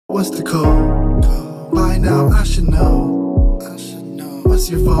What's the code? By now I should know. What's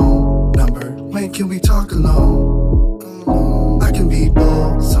your phone number? When can we talk alone? I can be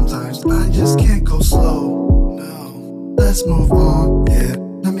bold, sometimes I just can't go slow. No, let's move on, yeah.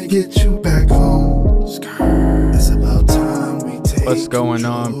 Let me get you back home. It's about time we take What's going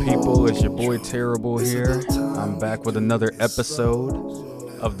on, control. people? It's your boy Terrible here. I'm back with another episode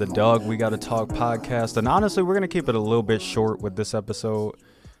of the Dog We Gotta Talk podcast. And honestly, we're going to keep it a little bit short with this episode.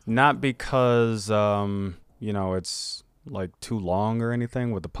 Not because, it's like too long or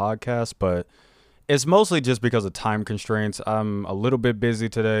anything with the podcast, but it's mostly just because of time constraints. I'm a little bit busy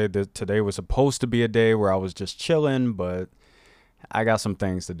today. Today was supposed to be a day where I was just chilling, but I got some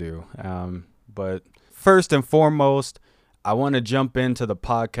things to do. But first and foremost, I want to jump into the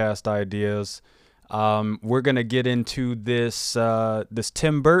podcast ideas. We're going to get into this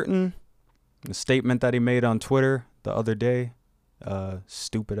Tim Burton, the statement that he made on Twitter the other day.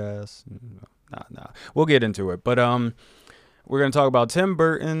 Stupid ass. Nah. We'll get into it. But we're going to talk about Tim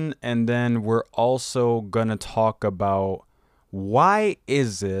Burton, and then we're also going to talk about why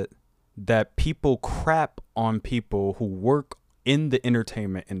is it that people crap on people who work in the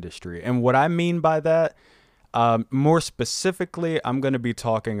entertainment industry. And what I mean by that, more specifically, I'm going to be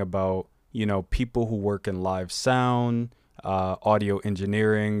talking about, people who work in live sound, audio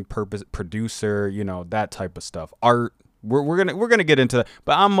engineering, producer, that type of stuff, art. We're gonna get into that,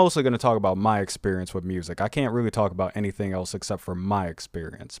 but I'm mostly gonna talk about my experience with music. I can't really talk about anything else except for my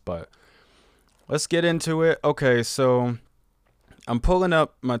experience, but let's get into it. Okay, so I'm pulling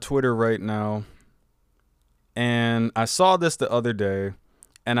up my Twitter right now, and I saw this the other day,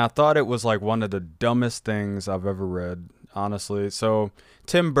 and I thought it was like one of the dumbest things I've ever read, honestly. So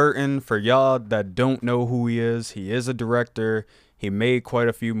Tim Burton, for y'all that don't know who he is a director. He made quite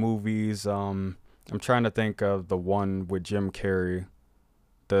a few movies. I'm trying to think of the one with Jim Carrey,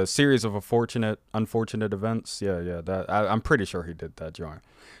 the series of unfortunate events. Yeah. I'm pretty sure he did that joint.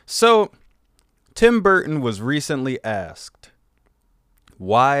 So Tim Burton was recently asked,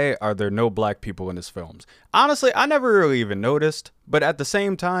 why are there no black people in his films? Honestly, I never really even noticed, but at the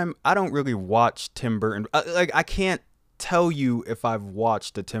same time, I don't really watch Tim Burton. I can't tell you if I've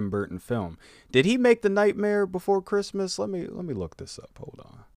watched a Tim Burton film. Did he make The Nightmare Before Christmas? Let me look this up. Hold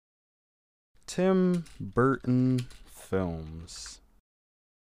on. Tim Burton films.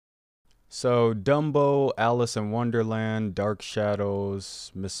 So Dumbo, Alice in Wonderland, Dark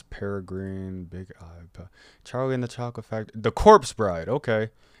Shadows, Miss Peregrine, Big Eye, Charlie and the Chocolate Factory, The Corpse Bride. Okay,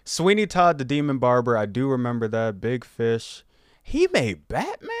 Sweeney Todd the Demon Barber. I do remember that. Big Fish. He made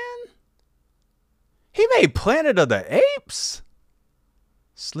Batman. He made Planet of the Apes.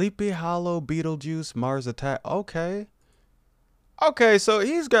 Sleepy Hollow, Beetlejuice, Mars Attack. Okay, so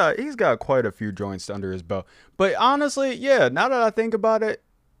he's got quite a few joints under his belt. But honestly, yeah, now that I think about it,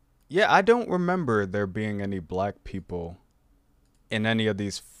 yeah, I don't remember there being any black people in any of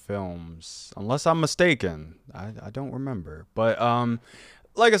these films. Unless I'm mistaken. I don't remember. But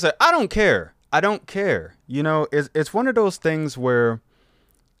like I said, I don't care. It's one of those things where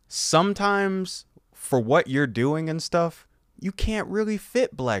sometimes for what you're doing and stuff, you can't really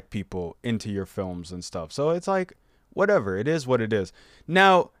fit black people into your films and stuff. So it's like, whatever, it is what it is.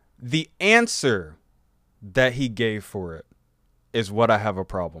 Now, the answer that he gave for it is what I have a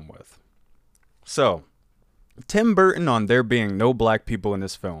problem with. So, Tim Burton on there being no black people in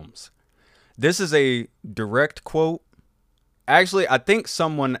his films. This is a direct quote. Actually, I think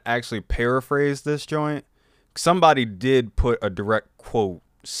someone actually paraphrased this joint. Somebody did put a direct quote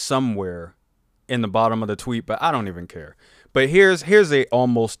somewhere in the bottom of the tweet, but I don't even care. But here's a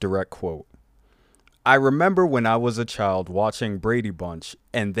almost direct quote. I remember when I was a child watching Brady Bunch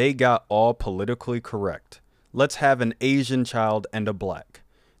and they got all politically correct. Let's have an Asian child and a black.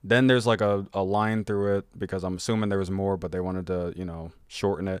 Then there's like a line through it because I'm assuming there was more, but they wanted to,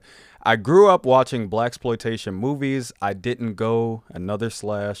 shorten it. I grew up watching blaxploitation movies. I didn't go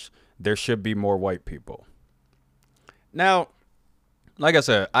 / there should be more white people. Now, like I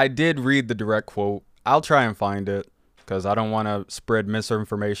said, I did read the direct quote. I'll try and find it because I don't want to spread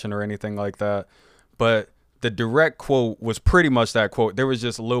misinformation or anything like that. But the direct quote was pretty much that quote. There was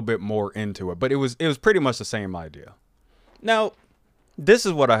just a little bit more into it, but it was pretty much the same idea. Now, this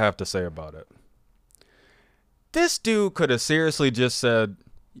is what I have to say about it. This dude could have seriously just said,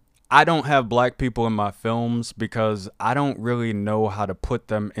 I don't have black people in my films because I don't really know how to put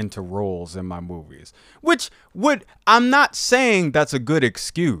them into roles in my movies. I'm not saying that's a good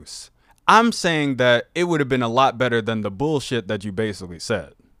excuse. I'm saying that it would have been a lot better than the bullshit that you basically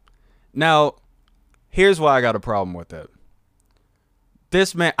said. Now, here's why I got a problem with it.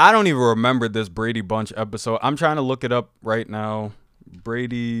 This man, I don't even remember this Brady Bunch episode. I'm trying to look it up right now.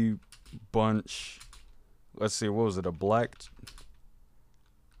 Brady Bunch. Let's see, what was it? A black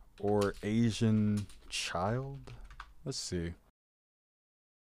or Asian child? Let's see.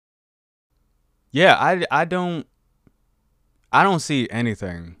 Yeah, I don't see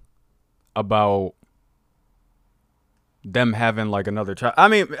anything about them having like another child. I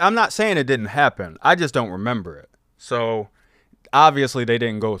mean, I'm not saying it didn't happen. I just don't remember it. So obviously they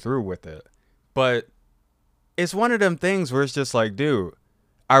didn't go through with it. But it's one of them things where it's just like, dude,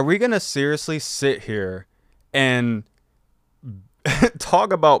 are we going to seriously sit here and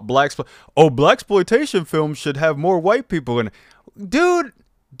talk about blaxploitation films should have more white people in it? Dude,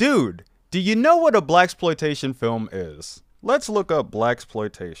 do you know what a blaxploitation film is? Let's look up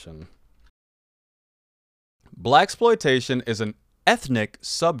blaxploitation. Blaxploitation is an ethnic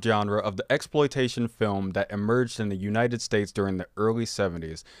subgenre of the exploitation film that emerged in the United States during the early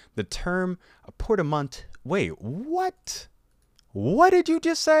 70s. The term portmanteau. Wait, what? What did you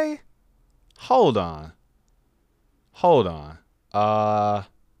just say? Hold on. I'm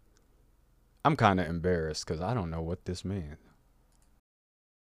kind of embarrassed because I don't know what this means.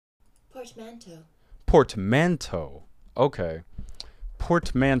 Portmanteau. Okay.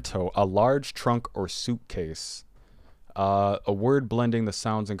 Portmanteau, a large trunk or suitcase. A word blending the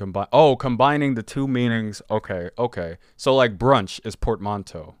sounds and combining the two meanings. Okay. So like brunch is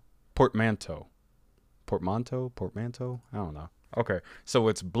portmanteau. Portmanteau. I don't know. Okay. So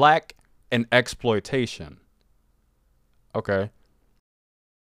it's black and exploitation. Okay.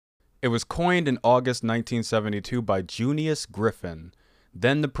 It was coined in August 1972 by Junius Griffin,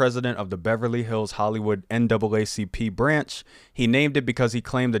 then the president of the Beverly Hills Hollywood NAACP branch. He named it because he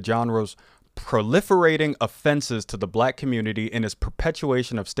claimed the genre's proliferating offenses to the black community and its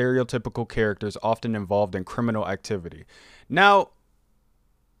perpetuation of stereotypical characters often involved in criminal activity. Now,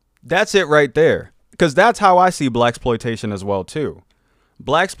 that's it right there, because that's how I see blaxploitation as well too.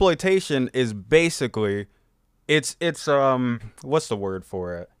 Blaxploitation is basically, it's what's the word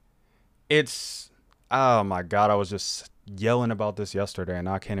for it? It's, oh my God, I was just yelling about this yesterday and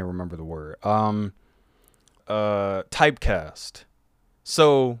I can't even remember the word. Typecast.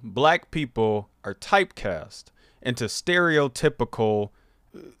 So black people are typecast into stereotypical,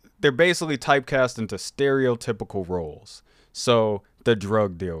 they're basically typecast into stereotypical roles. So the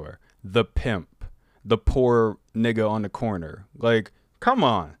drug dealer, the pimp, the poor nigga on the corner. Like, come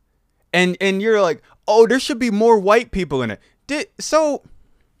on. And you're like, oh, there should be more white people in it. So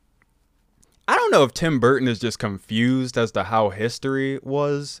I don't know if Tim Burton is just confused as to how history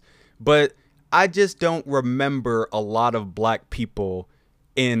was, but I just don't remember a lot of black people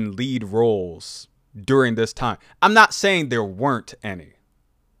in lead roles during this time. I'm not saying there weren't any.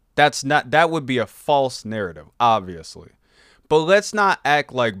 That would be a false narrative, obviously. But let's not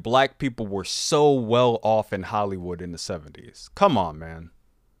act like black people were so well off in Hollywood in the 70s. Come on, man.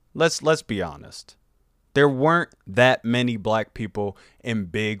 Let's be honest. There weren't that many black people in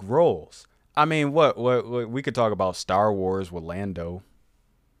big roles. I mean, what we could talk about Star Wars with Lando.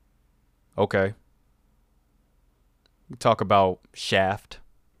 Okay. We talk about Shaft.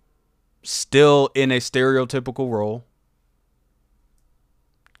 Still in a stereotypical role.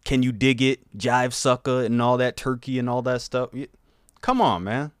 Can you dig it? Jive Sucker and all that turkey and all that stuff. Come on,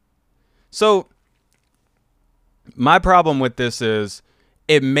 man. So my problem with this is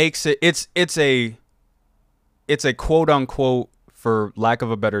it makes it, it's a quote unquote, for lack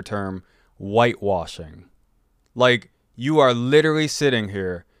of a better term, whitewashing. Like, you are literally sitting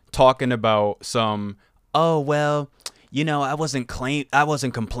here talking about some, oh, well, you know, I wasn't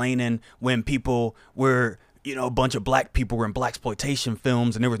complaining when people were, you know, a bunch of black people were in blaxploitation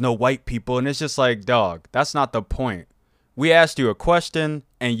films and there was no white people. And it's just like, dog, that's not the point. We asked you a question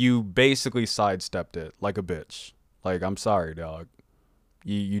and you basically sidestepped it like a bitch. Like, I'm sorry, dog.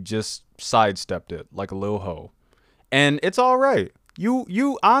 You just sidestepped it like a little hoe. And it's all right.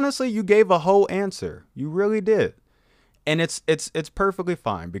 You honestly, you gave a whole answer. You really did. And it's perfectly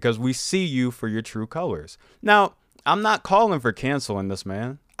fine because we see you for your true colors. Now, I'm not calling for canceling this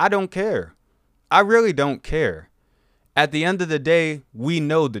man. I don't care. I really don't care. At the end of the day, we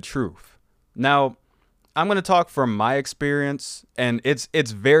know the truth. Now, I'm going to talk from my experience, and it's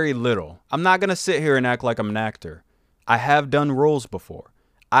very little. I'm not going to sit here and act like I'm an actor. I have done roles before.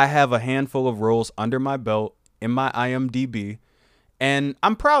 I have a handful of roles under my belt in my IMDb, and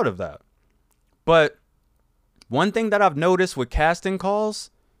I'm proud of that. But one thing that I've noticed with casting calls,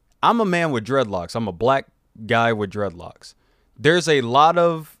 I'm a man with dreadlocks. I'm a black guy with dreadlocks. There's a lot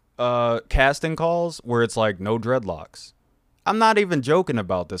of casting calls where it's like no dreadlocks. I'm not even joking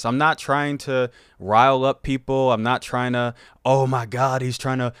about this. I'm not trying to rile up people. I'm not trying to, oh my God, he's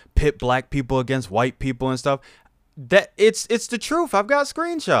trying to pit black people against white people and stuff. That it's the truth. I've got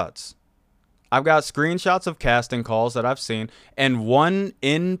screenshots. I've got screenshots of casting calls that I've seen, and one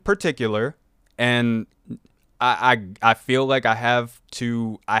in particular, and I feel like I have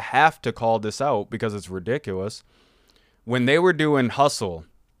to call this out because it's ridiculous. When they were doing Hustle,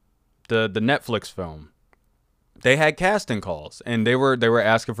 the Netflix film, they had casting calls, and they were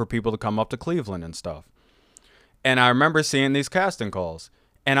asking for people to come up to Cleveland and stuff. And I remember seeing these casting calls,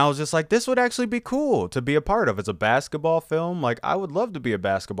 and I was just like, this would actually be cool to be a part of. It's a basketball film. Like, I would love to be a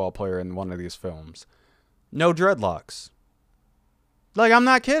basketball player in one of these films. No dreadlocks. Like, I'm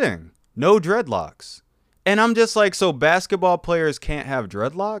not kidding. No dreadlocks. And I'm just like, so basketball players can't have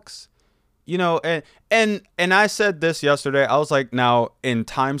dreadlocks? You know, and I said this yesterday. I was like, now, in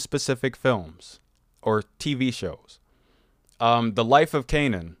time-specific films or TV shows, The Life of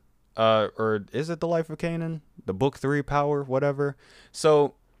Kanan, or is it The Life of Kanan? The Book 3 Power, whatever.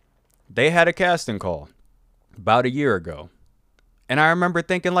 So they had a casting call about a year ago. And I remember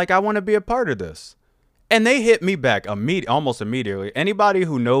thinking, like, I want to be a part of this. And they hit me back almost immediately. Anybody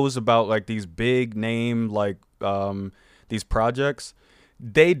who knows about, like, these big name, like, these projects,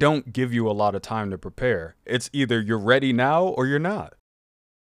 they don't give you a lot of time to prepare. It's either you're ready now or you're not.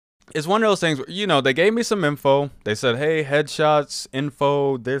 It's one of those things where, you know, they gave me some info. They said, hey, headshots,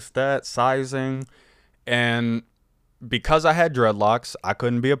 info, this, that, sizing. And because I had dreadlocks, I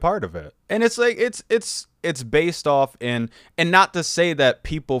couldn't be a part of it. And it's like, it's based off in, and not to say that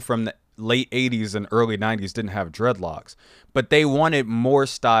people from the late 80s and early 90s didn't have dreadlocks, but they wanted more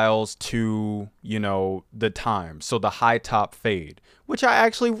styles to, you know, the time. So the high top fade, which I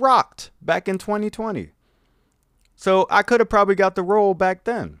actually rocked back in 2020. So I could have probably got the role back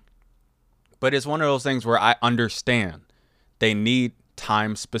then. But it's one of those things where I understand they need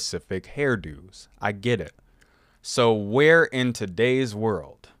time-specific hairdos. I get it. So where in today's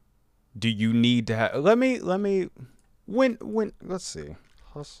world do you need to have... Let's see.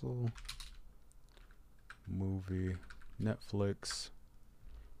 Hustle. Movie. Netflix.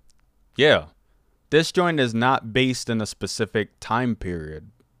 Yeah. This joint is not based in a specific time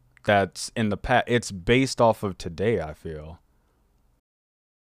period that's in the past. It's based off of today, I feel.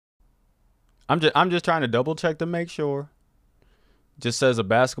 I'm just trying to double check to make sure. Just says a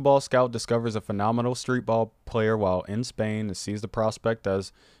basketball scout discovers a phenomenal street ball player while in Spain and sees the prospect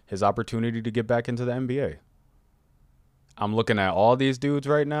as his opportunity to get back into the NBA. I'm looking at all these dudes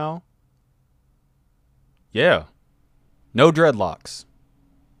right now. Yeah. No dreadlocks.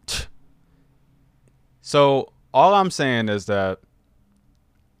 So all I'm saying is that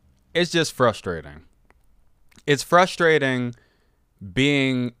it's just frustrating. It's frustrating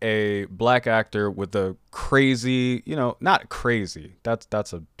being a black actor with a crazy, you know, not crazy.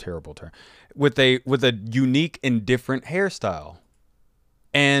 That's a terrible term. With a unique and different hairstyle.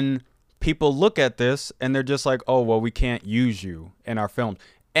 And people look at this and they're just like, "Oh, well, we can't use you in our films."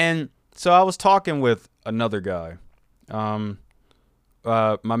 And so I was talking with another guy. My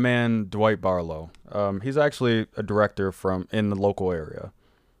man Dwight Barlow. He's actually a director in the local area.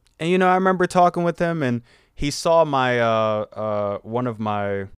 And you know, I remember talking with him, and he saw my one of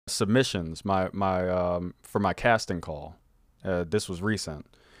my submissions, my for my casting call. This was recent,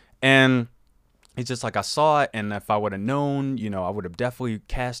 and he's just like, I saw it, and if I would have known, you know, I would have definitely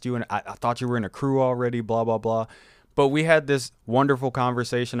cast you. And I thought you were in a crew already. Blah blah blah. But we had this wonderful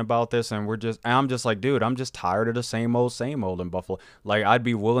conversation about this, and I'm just like, dude, I'm just tired of the same old in Buffalo. Like, I'd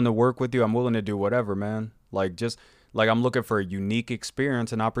be willing to work with you. I'm willing to do whatever, man. Like, I'm looking for a unique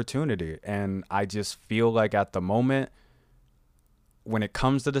experience and opportunity. And I just feel like at the moment, when it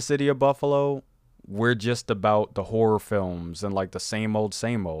comes to the city of Buffalo, we're just about the horror films and like the same old.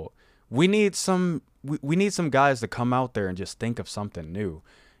 We need some guys to come out there and just think of something new.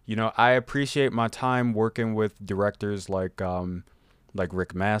 You know, I appreciate my time working with directors like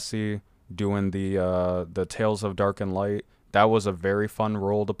Rick Massey doing the Tales of Dark and Light. That was a very fun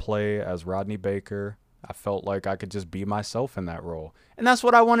role to play as Rodney Baker. I felt like I could just be myself in that role. And that's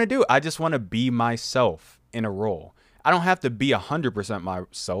what I want to do. I just want to be myself in a role. I don't have to be 100%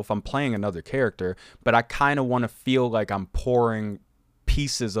 myself. I'm playing another character, but I kind of want to feel like I'm pouring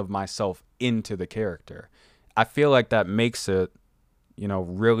pieces of myself into the character. I feel like that makes it, you know,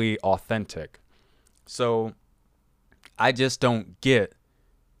 really authentic. So I just don't get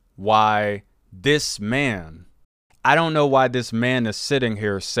why I don't know why this man is sitting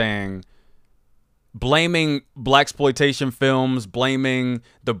here saying, blaming blaxploitation films, blaming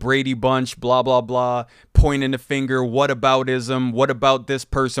the Brady Bunch, blah, blah, blah, pointing the finger, whataboutism, what about this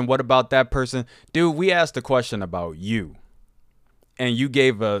person, what about that person? Dude, we asked a question about you, and you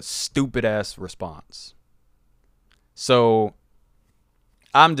gave a stupid-ass response. So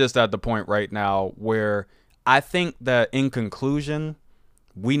I'm just at the point right now where I think that in conclusion,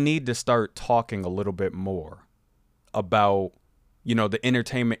 we need to start talking a little bit more about, the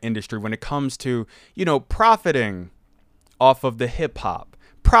entertainment industry when it comes to, profiting off of the hip hop,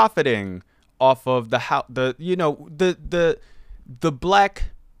 profiting off of the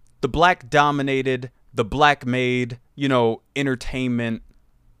black dominated, the black made, entertainment,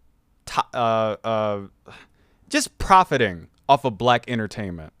 just profiting off of black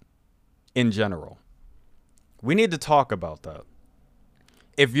entertainment in general. We need to talk about that.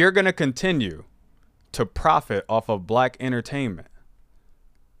 If you're going to continue to profit off of black entertainment,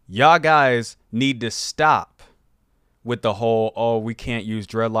 y'all guys need to stop with the whole, oh, we can't use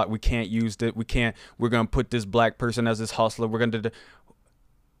dreadlock, we can't use it, we're going to put this black person as this hustler,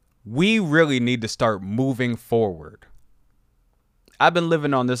 we really need to start moving forward. I've been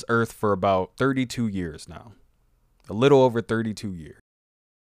living on this earth for about 32 years now. A little over 32 years.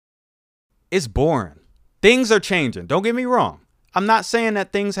 It's boring. Things are changing. Don't get me wrong. I'm not saying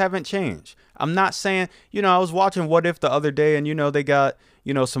that things haven't changed. I'm not saying, I was watching What If the other day and, they got,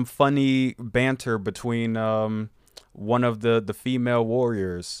 some funny banter between one of the female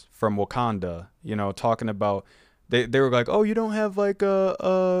warriors from Wakanda, talking about, they were like, oh, you don't have like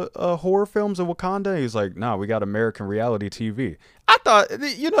horror films of Wakanda? He's like, nah, we got American reality TV. I thought,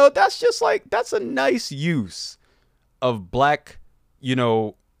 that's just like, that's a nice use of black,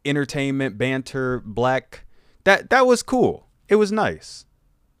 entertainment, banter, black. That was cool. It was nice.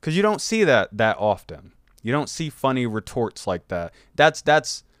 Because you don't see that often. You don't see funny retorts like that.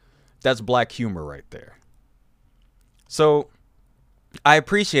 That's black humor right there. So I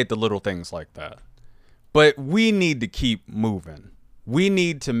appreciate the little things like that. But we need to keep moving. We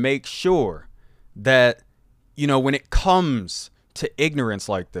need to make sure that, when it comes to ignorance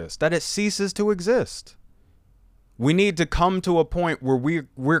like this, that it ceases to exist. We need to come to a point where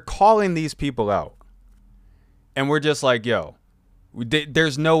we're calling these people out. And we're just like, yo,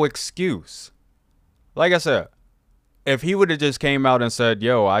 there's no excuse. Like I said, if he would have just came out and said,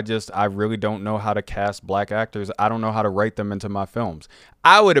 yo, I really don't know how to cast black actors. I don't know how to write them into my films.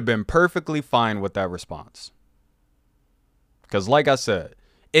 I would have been perfectly fine with that response. Because like I said,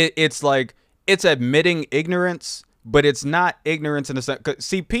 it's like, it's admitting ignorance, but it's not ignorance in a sense.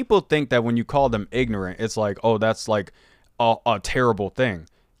 See, people think that when you call them ignorant, it's like, oh, that's like a terrible thing.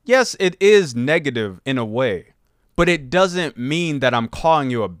 Yes, it is negative in a way, but it doesn't mean that I'm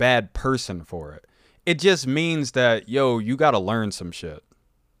calling you a bad person for it. It just means that, yo, you got to learn some shit.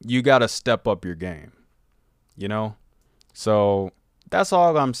 You got to step up your game, So that's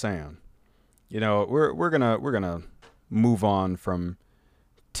all I'm saying. We're going to move on from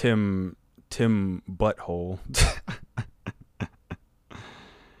Tim Butthole.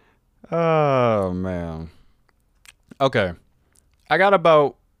 Oh, man. Okay. I got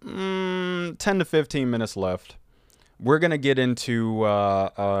about 10 to 15 minutes left. We're going to get into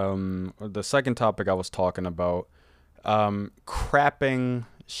the second topic I was talking about, crapping,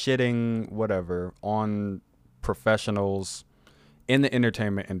 shitting, whatever, on professionals in the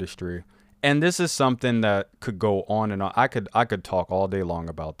entertainment industry. And this is something that could go on and on. I could talk all day long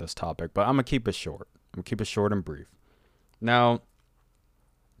about this topic, but I'm going to keep it short. I'm going to keep it short and brief. Now,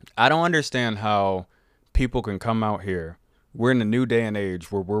 I don't understand how people can come out here. We're in a new day and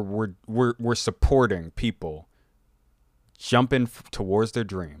age where we're supporting people jumping towards their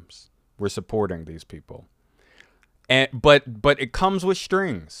dreams. We're supporting these people. But it comes with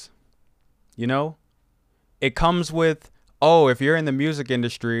strings. It comes with, oh, if you're in the music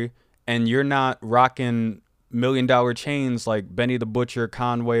industry and you're not rocking $1 million chains like Benny the Butcher,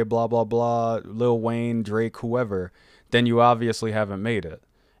 Conway, blah, blah, blah, Lil Wayne, Drake, whoever, then you obviously haven't made it.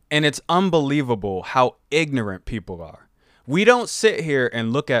 And it's unbelievable how ignorant people are. We don't sit here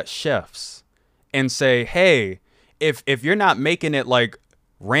and look at chefs and say, hey, if you're not making it like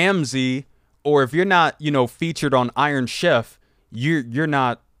Ramsay, or if you're not, featured on Iron Chef, you're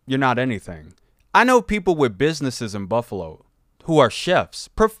not anything. I know people with businesses in Buffalo who are chefs,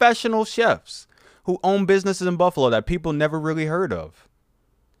 professional chefs, who own businesses in Buffalo that people never really heard of.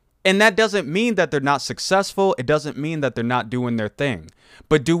 And that doesn't mean that they're not successful. It doesn't mean that they're not doing their thing.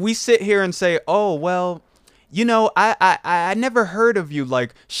 But do we sit here and say, oh, well, I never heard of you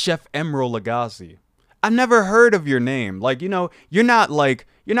like Chef Emeril Lagasse. I've never heard of your name. Like, you're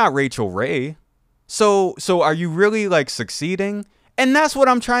not Rachel Ray. So are you really like succeeding? And that's what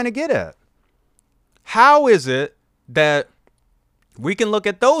I'm trying to get at. How is it that we can look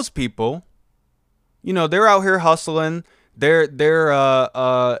at those people, they're out here hustling, they're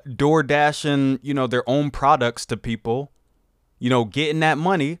door dashing, their own products to people, getting that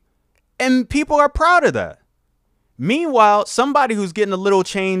money, and people are proud of that. Meanwhile, somebody who's getting a little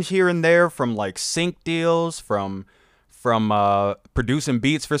change here and there from like sync deals, from producing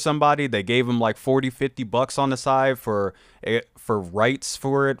beats for somebody, they gave him like 40-50 bucks on the side for rights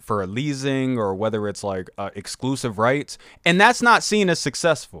for it, for a leasing, or whether it's like exclusive rights. And that's not seen as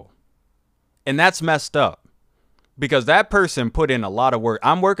successful. And that's messed up, because that person put in a lot of work.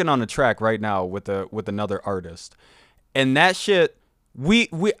 I'm working on a track right now with another artist, and that shit,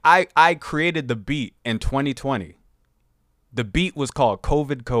 I created the beat in 2020. The beat was called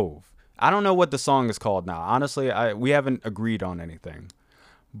COVID Cove. I don't know what the song is called now. Honestly, we haven't agreed on anything.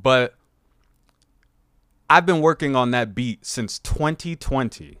 But I've been working on that beat since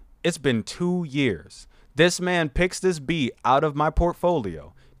 2020. It's been 2 years. This man picks this beat out of my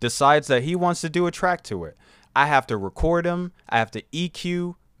portfolio, decides that he wants to do a track to it. I have to record him. I have to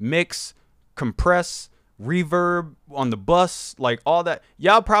EQ, mix, compress, reverb on the bus, like all that.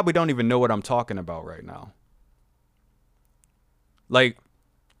 Y'all probably don't even know what I'm talking about right now. Like,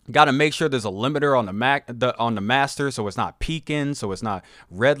 got to make sure there's a limiter on the master, so it's not peaking, so it's not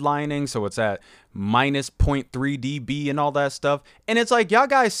redlining, so it's at minus 0.3 dB and all that stuff. And it's like, y'all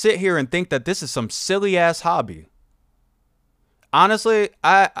guys sit here and think that this is some silly ass hobby. Honestly,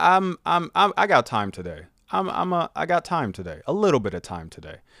 I got time today. I got time today. A little bit of time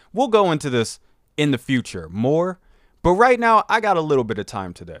today. We'll go into this in the future more, but right now I got a little bit of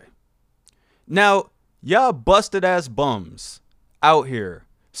time today. Now, y'all busted ass bums out here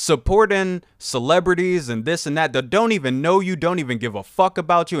supporting celebrities and this and that don't even know you, don't even give a fuck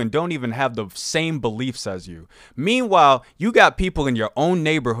about you, and don't even have the same beliefs as you. Meanwhile, you got people in your own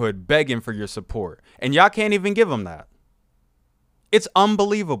neighborhood begging for your support, and y'all can't even give them that. It's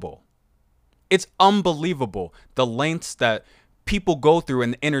unbelievable. It's unbelievable the lengths that people go through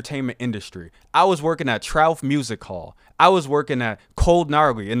in the entertainment industry. I was working at Trout Music Hall. I was working at Cold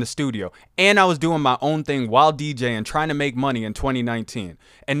Gnarly in the studio. And I was doing my own thing while DJing, trying to make money in 2019.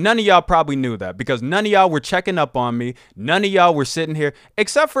 And none of y'all probably knew that, because none of y'all were checking up on me. None of y'all were sitting here,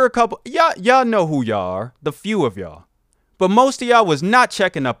 except for a couple. Y'all know who y'all are, the few of y'all. But most of y'all was not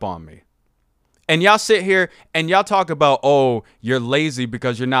checking up on me. And y'all sit here and y'all talk about, oh, you're lazy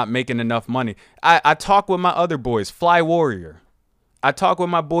because you're not making enough money. I talk with my other boys, Fly Warrior. I talk with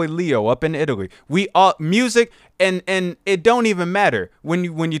my boy Leo up in Italy. We all music, and it don't even matter when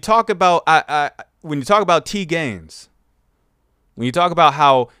you talk about when you talk about T Gaines. When you talk about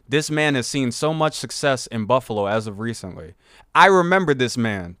how this man has seen so much success in Buffalo as of recently. I remember this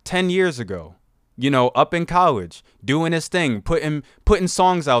man 10 years ago, you know, up in college, doing his thing, putting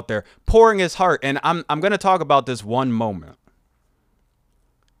songs out there, pouring his heart. And I'm going to talk about this one moment.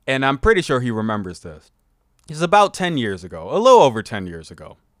 And I'm pretty sure he remembers this. It's about 10 years ago, a little over 10 years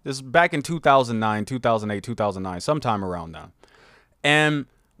ago. This is back in 2009, 2008, 2009, sometime around now. And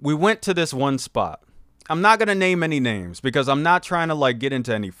we went to this one spot. I'm not going to name any names because I'm not trying to like get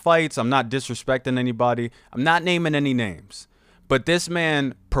into any fights. I'm not disrespecting anybody. I'm not naming any names. But this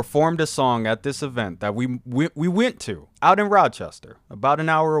man performed a song at this event that we went to out in Rochester, about an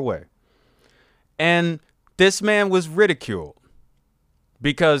hour away. And this man was ridiculed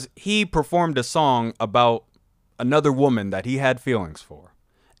because he performed a song about another woman that he had feelings for.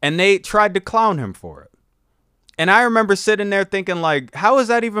 And they tried to clown him for it. And I remember sitting there thinking, like, how is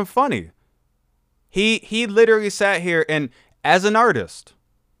that even funny? He literally sat here, and as an artist,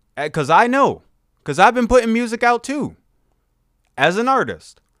 because I've been putting music out too. As an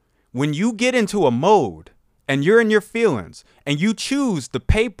artist, when you get into a mode and you're in your feelings and you choose the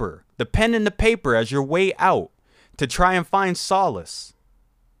paper, the pen and the paper as your way out to try and find solace.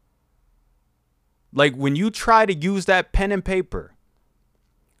 Like when you try to use that pen and paper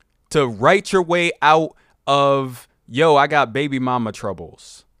to write your way out of, yo, I got baby mama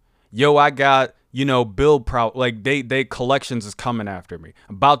troubles. Yo, I got, you know, like they collections is coming after me.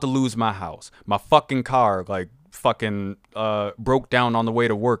 I'm about to lose my house. My fucking car, like, fucking broke down on the way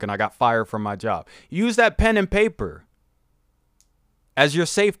to work and I got fired from my job. Use that pen and paper as your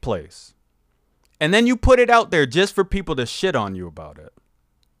safe place. And then you put it out there just for people to shit on you about it.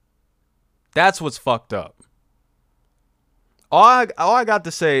 That's what's fucked up. All I got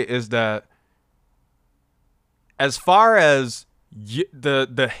to say is that as far as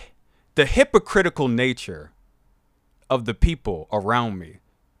the hypocritical nature of the people around me,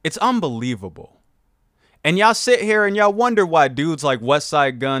 it's unbelievable. And y'all sit here and y'all wonder why dudes like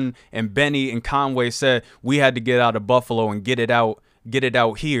Westside Gunn and Benny and Conway said we had to get out of Buffalo and get it out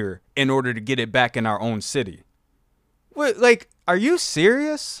here in order to get it back in our own city. What, like, are you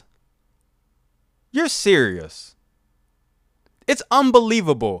serious? You're serious. It's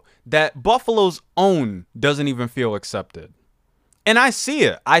unbelievable that Buffalo's own doesn't even feel accepted. And I see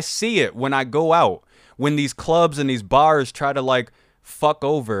it. I see it when I go out. when these clubs and these bars try to like fuck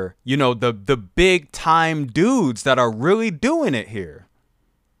over, you know, the big time dudes that are really doing it here.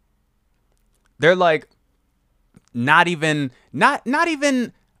 They're like not even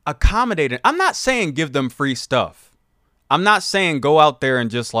accommodating. I'm not saying give them free stuff. I'm not saying go out there and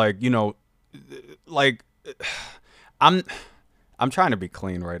just like, you know, like I'm trying to be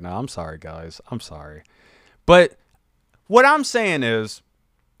clean right now. I'm sorry, guys. I'm sorry. But what I'm saying is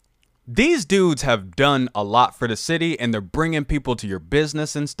these dudes have done a lot for the city and they're bringing people to your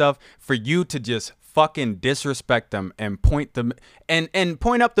business and stuff for you to just fucking disrespect them and point them and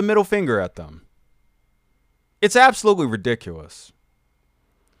point up the middle finger at them. It's absolutely ridiculous.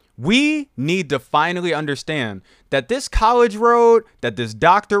 We need to finally understand that this college road, that this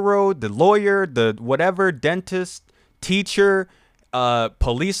doctor road, the lawyer, the whatever, dentist, teacher,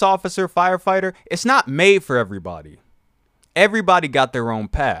 police officer, firefighter, it's not made for everybody. Everybody got their own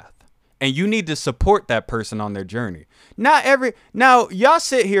path. And you need to support that person on their journey. Now, y'all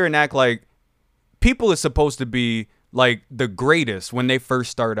sit here and act like people is supposed to be like the greatest when they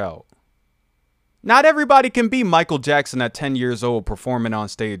first start out. Not everybody can be Michael Jackson at 10 years old performing on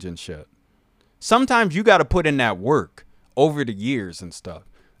stage and shit. Sometimes you got to put in that work over the years and stuff.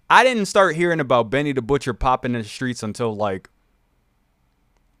 I didn't start hearing about Benny the Butcher popping in the streets until like,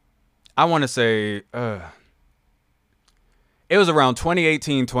 I want to say, it was around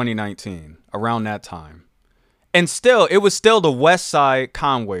 2018, 2019, around that time. And still, it was still the West Side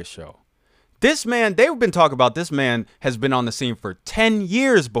Conway show. This man, they've been talking about this man has been on the scene for 10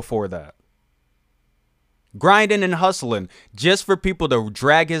 years before that. Grinding and hustling just for people to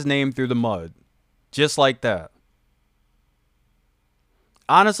drag his name through the mud. Just like that.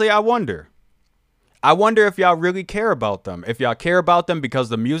 Honestly, I wonder. I wonder if y'all really care about them. If y'all care about them because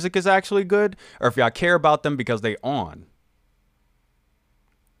the music is actually good, or if y'all care about them because they on.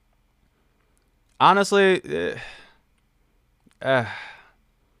 Honestly, it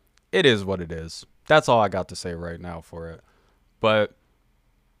is what it is. That's all I got to say right now for it. But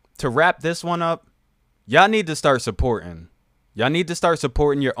to wrap this one up, y'all need to start supporting. Y'all need to start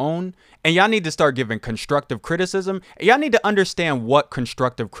supporting your own, and y'all need to start giving constructive criticism. And y'all need to understand what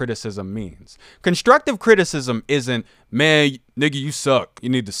constructive criticism means. Constructive criticism isn't, man, nigga, you suck. You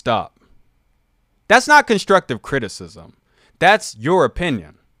need to stop. That's not constructive criticism. That's your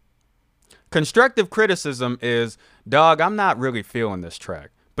opinion. Constructive criticism is, dog, I'm not really feeling this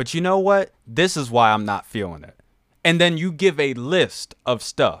track. But you know what? This is why I'm not feeling it. And then you give a list of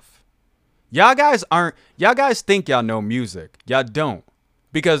stuff. Y'all guys think y'all know music. Y'all don't.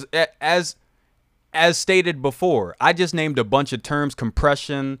 Because as stated before, I just named a bunch of terms: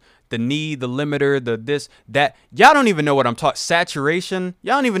 compression, the knee, the limiter, the this, that. Y'all don't even know what I'm talking. Saturation.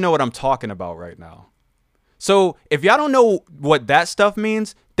 Y'all don't even know what I'm talking about right now. So if y'all don't know what that stuff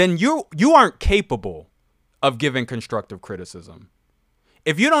means, then you aren't capable of giving constructive criticism.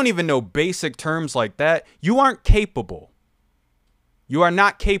 If you don't even know basic terms like that, you aren't capable. You are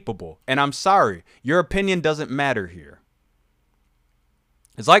not capable. And I'm sorry, your opinion doesn't matter here.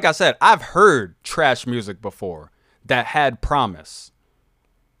 It's like I said, I've heard trash music before that had promise.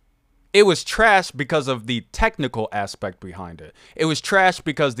 It was trash because of the technical aspect behind it. It was trash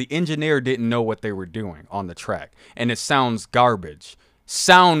because the engineer didn't know what they were doing on the track. And it sounds garbage.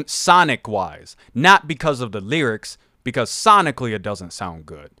 Sonic wise. Not because of the lyrics, because sonically it doesn't sound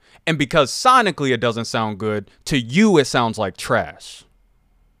good. And because sonically it doesn't sound good, to you it sounds like trash.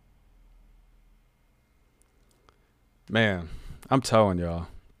 Man, I'm telling y'all.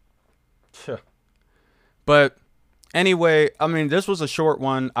 But anyway, I mean, this was a short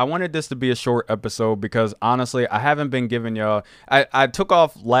one. I wanted this to be a short episode because honestly, I haven't been giving y'all. I took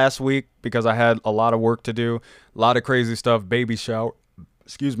off last week because I had a lot of work to do, a lot of crazy stuff, baby showers,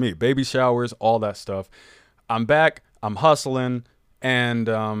 all that stuff. I'm back. I'm hustling.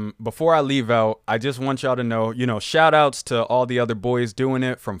 And before I leave out, I just want y'all to know, shout outs to all the other boys doing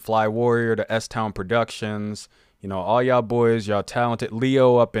it, from Fly Warrior to S-Town Productions. All y'all boys, y'all talented.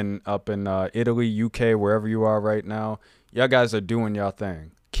 Leo up in Italy, UK, wherever you are right now. Y'all guys are doing y'all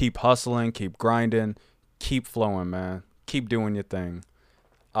thing. Keep hustling, keep grinding, keep flowing, man. Keep doing your thing.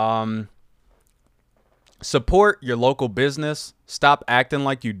 Support your local business. Stop acting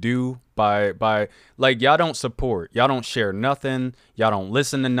like you do by like y'all don't support. Y'all don't share nothing. Y'all don't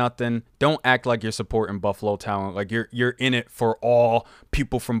listen to nothing. Don't act like you're supporting Buffalo talent. Like you're in it for all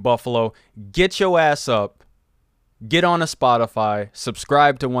people from Buffalo. Get your ass up. Get on a Spotify,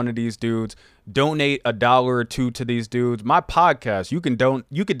 subscribe to one of these dudes, donate $1 or $2 to these dudes. My podcast, you can donate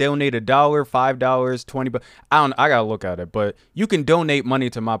 $1, $5, $20. I gotta look at it, but you can donate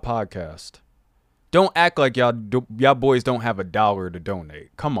money to my podcast. Don't act like y'all boys don't have $1 to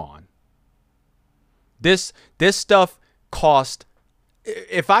donate. Come on. This stuff cost.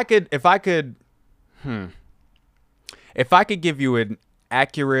 If I could give you an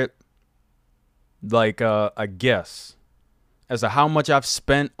accurate, like a guess as to how much I've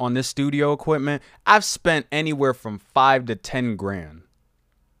spent on this studio equipment, I've spent anywhere from $5 to $10 grand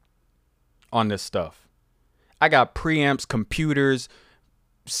on this stuff. I got preamps, computers,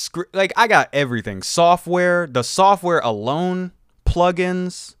 like I got everything. Software, the software alone,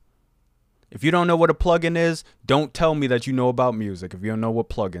 plugins. If you don't know what a plugin is, don't tell me that you know about music if you don't know what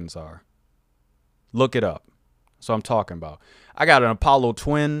plugins are. Look it up. That's what I'm talking about. I got an Apollo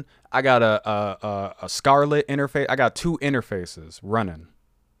Twin. I got a Scarlett interface. I got 2 interfaces running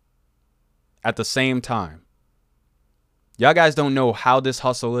at the same time. Y'all guys don't know how this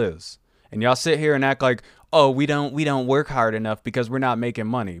hustle is. And y'all sit here and act like, oh, we don't work hard enough because we're not making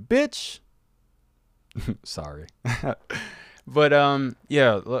money. Bitch. Sorry. But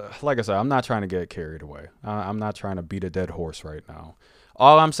yeah, like I said, I'm not trying to get carried away. I'm not trying to beat a dead horse right now.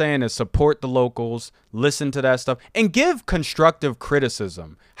 All I'm saying is support the locals, listen to that stuff, and give constructive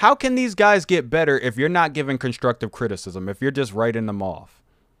criticism. How can these guys get better if you're not giving constructive criticism, if you're just writing them off?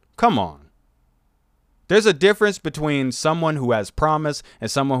 Come on. There's a difference between someone who has promise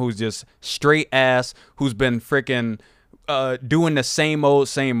and someone who's just straight ass, who's been freaking doing the same old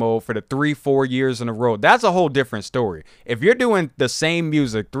for the 3-4 years in a row. That's a whole different story. If you're doing the same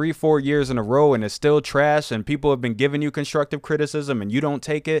music 3-4 years in a row and it's still trash and people have been giving you constructive criticism and you don't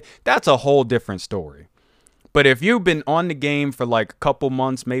take it, that's a whole different story. But if you've been on the game for like a couple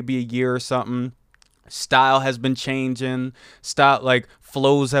months, maybe a year or something, style has been changing, style, like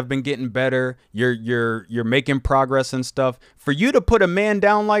flows have been getting better, you're making progress and stuff, for you to put a man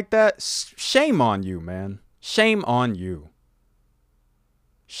down like that, shame on you, man. Shame on you.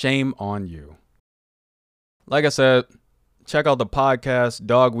 Shame on you. Like I said, check out the podcast,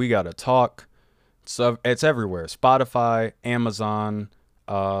 Dog We Gotta Talk. So it's everywhere. Spotify, Amazon.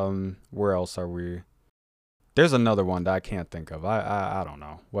 Where else are we? There's another one that I can't think of. I don't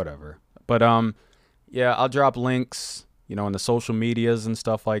know. Whatever. But yeah, I'll drop links, in the social medias and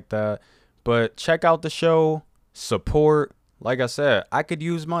stuff like that. But check out the show. Support. Like I said, I could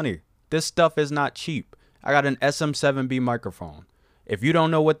use money. This stuff is not cheap. I got an SM7B microphone. If you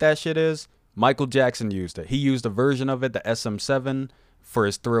don't know what that shit is, Michael Jackson used it. He used a version of it, the SM7, for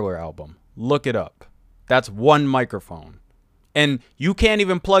his Thriller album. Look it up. That's one microphone. And you can't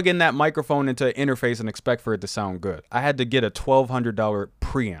even plug in that microphone into an interface and expect for it to sound good. I had to get a $1,200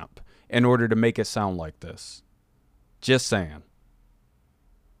 preamp in order to make it sound like this. Just saying.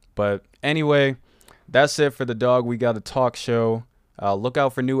 But anyway, that's it for the Dog We Gotta Talk show. Look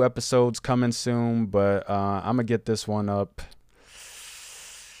out for new episodes coming soon, but I'm going to get this one up.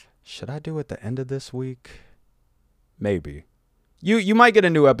 Should I do it at the end of this week? Maybe. You might get a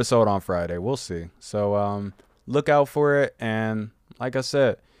new episode on Friday. We'll see. So look out for it. And like I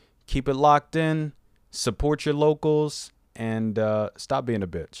said, keep it locked in. Support your locals. And stop being a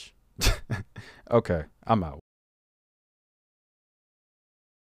bitch. Okay, I'm out.